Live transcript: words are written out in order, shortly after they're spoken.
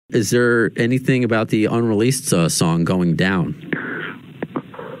Is there anything about the unreleased song Going Down?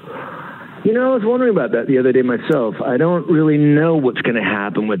 You know, I was wondering about that the other day myself. I don't really know what's going to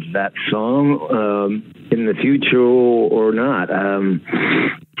happen with that song in the future or not. I'm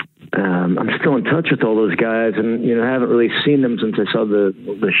still in touch with all those guys, and I haven't really seen them since I saw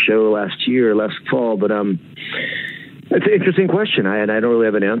the show last fall. But it's an interesting question, and I don't really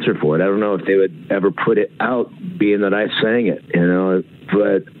have an answer for it. I don't know if they would ever put it out, being that I sang it.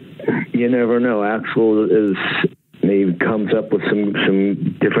 But you never know. Axl he comes up with some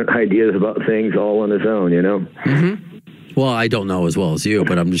different ideas about things all on his own. Mm-hmm. Well, I don't know as well as you,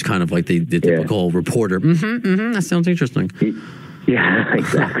 but I'm just kind of like the typical reporter. That sounds interesting. Yeah,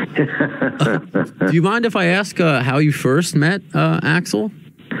 exactly. Do you mind if I ask how you first met Axl?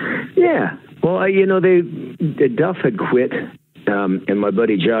 Yeah. Well, Duff had quit, and my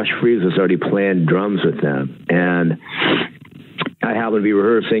buddy Josh Freese was already playing drums with them. And I happened to be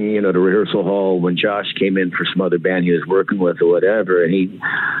rehearsing, the rehearsal hall when Josh came in for some other band he was working with or whatever, and he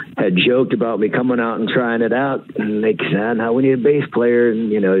had joked about me coming out and trying it out, and they said, "Now we need a bass player,"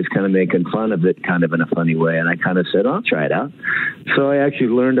 and he's kind of making fun of it, kind of in a funny way, and I kind of said, "I'll try it out." So I actually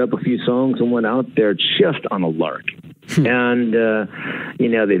learned up a few songs and went out there just on a lark. And,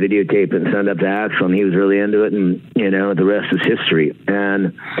 they videotaped it and sent it up to Axl, and he was really into it, and, the rest is history.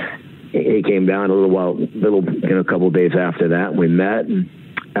 And he came down a couple of days after that, and we met,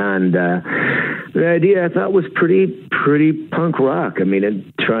 and the idea I thought was pretty punk rock. I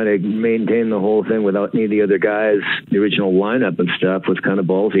mean, trying to maintain the whole thing without any of the other guys, the original lineup and stuff was kind of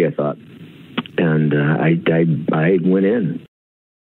ballsy, I thought. And I went in.